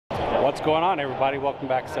What's going on, everybody? Welcome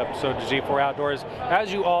back to this episode of G4 Outdoors.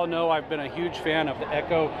 As you all know, I've been a huge fan of the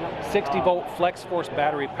Echo 60-volt flex force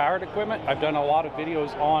battery powered equipment. I've done a lot of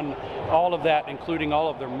videos on all of that, including all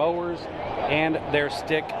of their mowers and their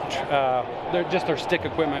stick, their stick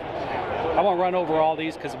equipment. I want to run over all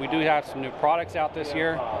these because we do have some new products out this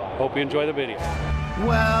year. Hope you enjoy the video.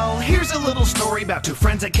 Well, here's a little story about two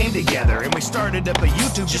friends that came together, and we started up a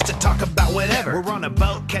YouTube just to talk about whatever. We're on a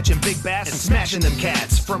boat catching big bass and smashing them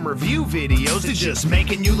cats, from review videos to just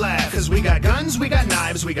making you laugh. Cause we got guns, we got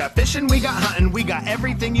knives, we got fishing, we got hunting, we got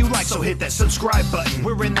everything you like, so hit that subscribe button.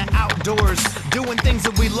 We're in the outdoors, doing things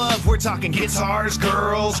that we love. We're talking guitars,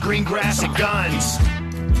 girls, green grass, and guns.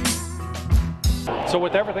 So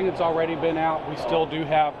with everything that's already been out, we still do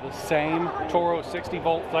have the same Toro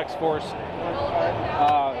 60-volt flex force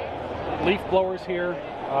leaf blowers here.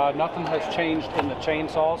 Nothing has changed in the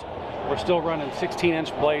chainsaws. We're still running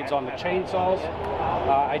 16-inch blades on the chainsaws.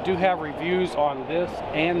 I do have reviews on this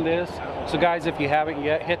and this. So guys, if you haven't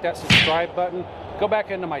yet, hit that subscribe button. Go back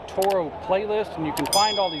into my Toro playlist and you can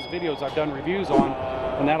find all these videos I've done reviews on.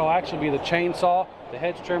 And that'll actually be the chainsaw, the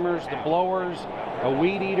hedge trimmers, the blowers, a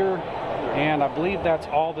weed eater, and I believe that's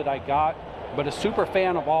all that I got. But a super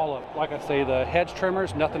fan of all of, like I say, the hedge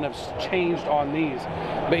trimmers. Nothing has changed on these.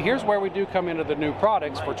 But here's where we do come into the new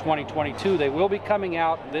products for 2022. They will be coming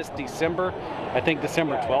out this December, I think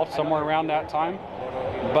December 12th, somewhere around that time.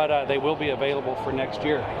 But they will be available for next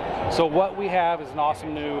year. So what we have is an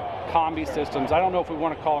awesome new Combi-Systems. I don't know if we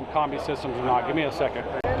want to call them Combi-Systems or not. Give me a second.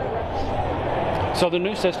 So the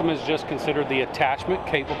new system is just considered the attachment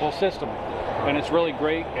capable system. And it's really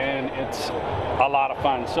great and it's a lot of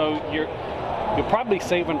fun. So you're probably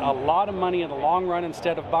saving a lot of money in the long run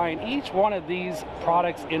instead of buying each one of these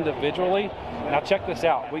products individually. Now check this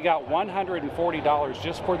out. We got $140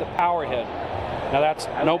 just for the power head. Now that's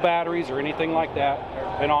no batteries or anything like that.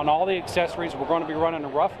 And on all the accessories, we're going to be running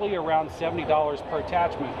roughly around $70 per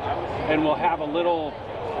attachment. And we'll have a little,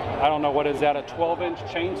 I don't know, what is that, a 12-inch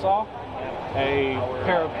chainsaw? A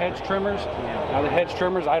pair of hedge trimmers. Now the hedge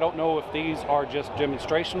trimmers, I don't know if these are just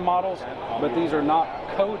demonstration models, but these are not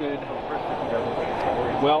coated.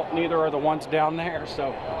 Well, neither are the ones down there.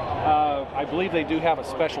 So I believe they do have a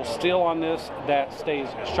special steel on this that stays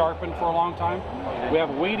sharpened for a long time. We have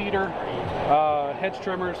a weed eater, hedge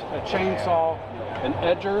trimmers, a chainsaw, an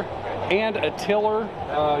edger, and a tiller.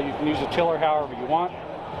 You can use a tiller however you want.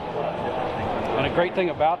 And a great thing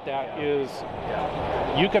about that is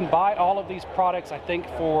you can buy all of these products, I think,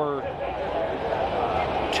 for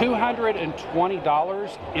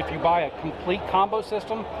 $220 if you buy a complete combo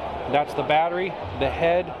system. That's the battery, the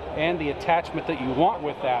head, and the attachment that you want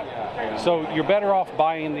with that. So you're better off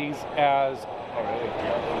buying these as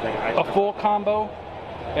a full combo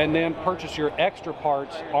and then purchase your extra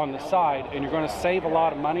parts on the side, and you're going to save a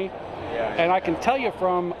lot of money. And I can tell you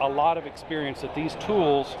from a lot of experience that these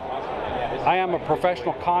tools, I am a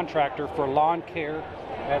professional contractor for lawn care,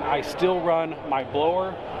 and I still run my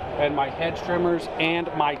blower and my hedge trimmers and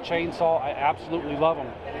my chainsaw. I absolutely love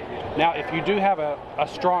them. Now, if you do have a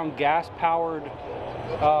strong gas-powered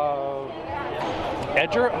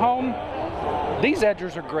edger at home, these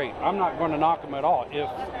edgers are great. I'm not going to knock them at all.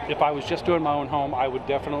 If I was just doing my own home, I would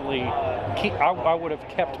definitely I would have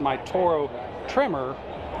kept my Toro trimmer,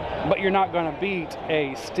 but you're not going to beat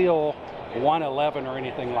a Stihl 111 or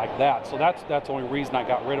anything like that. So that's the only reason I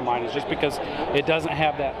got rid of mine, is just because it doesn't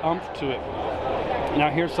have that oomph to it. Now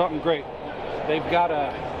here's something great. They've got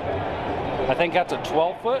I think that's a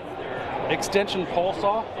 12-foot extension pole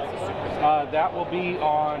saw. That will be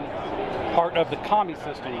on part of the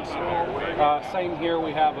Combi-Systems. Same here,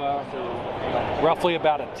 we have roughly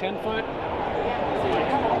about a 10-foot,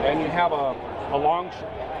 and you have a long,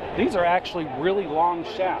 these are actually really long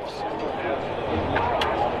shafts.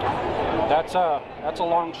 That's a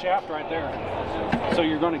long shaft right there. So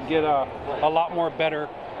you're going to get a lot more better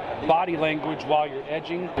body language while you're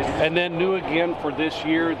edging. And then new again for this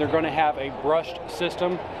year, they're going to have a brushed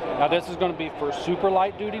system. Now this is going to be for super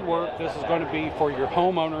light duty work. This is going to be for your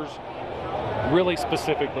homeowners really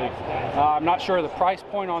specifically. I'm not sure of the price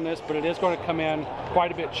point on this, but it is going to come in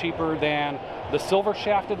quite a bit cheaper than the silver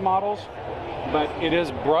shafted models, but it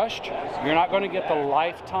is brushed. You're not going to get the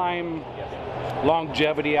lifetime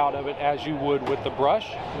longevity out of it as you would with the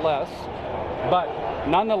brush less, but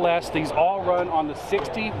nonetheless, these all run on the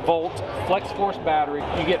 60-volt flex force battery.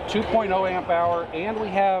 You get 2.0 amp hour, and we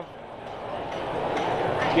have,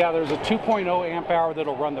 there's a 2.0 amp hour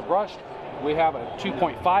that'll run the brushed. We have a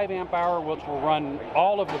 2.5 amp hour, which will run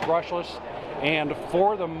all of the brushless. And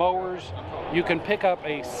for the mowers, you can pick up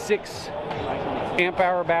a 6 amp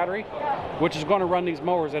hour battery, which is going to run these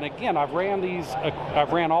mowers. And again, I've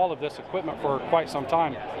ran all of this equipment for quite some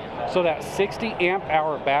time. So that 60 amp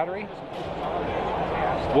hour battery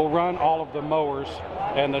will run all of the mowers,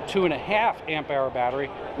 and the 2.5 amp hour battery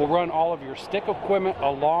will run all of your stick equipment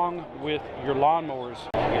along with your lawnmowers.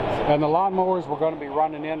 And the lawnmowers we're going to be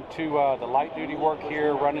running into the light duty work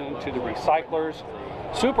here, running into the recyclers.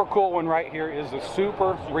 Super cool one right here is the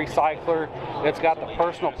Super Recycler. It's got the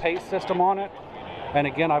personal pace system on it. And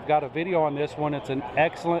again, I've got a video on this one. It's an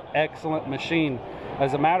excellent, excellent machine.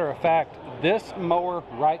 As a matter of fact, this mower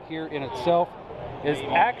right here in itself is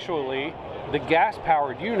actually the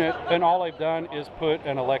gas-powered unit, and all I've done is put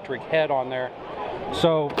an electric head on there.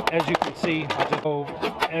 So as you can see, I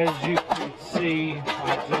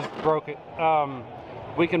just broke it.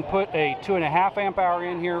 We can put a 2.5 amp hour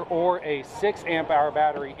in here or a 6 amp hour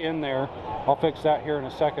battery in there. I'll fix that here in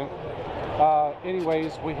a second.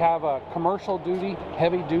 Anyways, we have a commercial duty,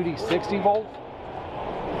 heavy duty 60 volt.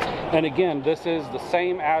 And again, this is the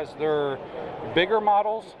same as their bigger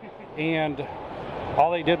models, and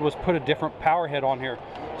all they did was put a different power head on here.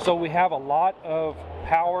 So we have a lot of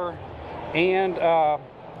power and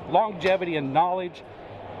longevity and knowledge.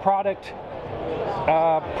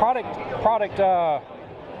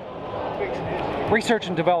 Research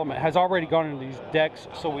and development has already gone into these decks,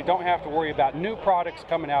 so we don't have to worry about new products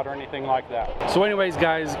coming out or anything like that. So anyways,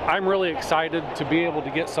 guys, I'm really excited to be able to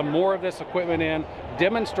get some more of this equipment in,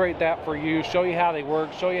 demonstrate that for you, show you how they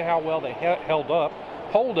work, show you how well they hold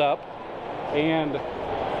up, and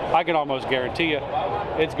I can almost guarantee you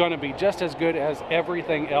it's going to be just as good as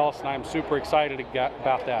everything else, and I'm super excited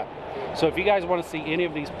about that. So if you guys want to see any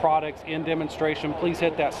of these products in demonstration, please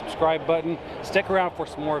hit that subscribe button. Stick around for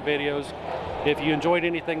some more videos. If you enjoyed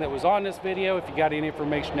anything that was on this video, if you got any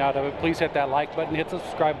information out of it, please hit that like button, hit the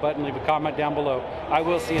subscribe button, leave a comment down below. I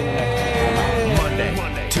will see you in the next one.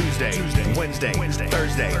 Monday, Tuesday, Wednesday,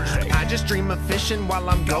 Thursday. I just dream of fishing while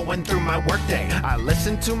I'm going through my workday. I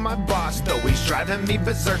listen to my boss, though he's driving me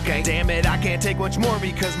berserk. Damn it, I can't take much more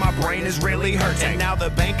because my brain is really hurting. And now the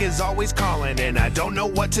bank is always calling and I don't know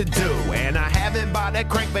what to do. And I haven't bought a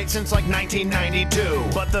crankbait since like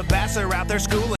 1992. But the bass are out there schooling.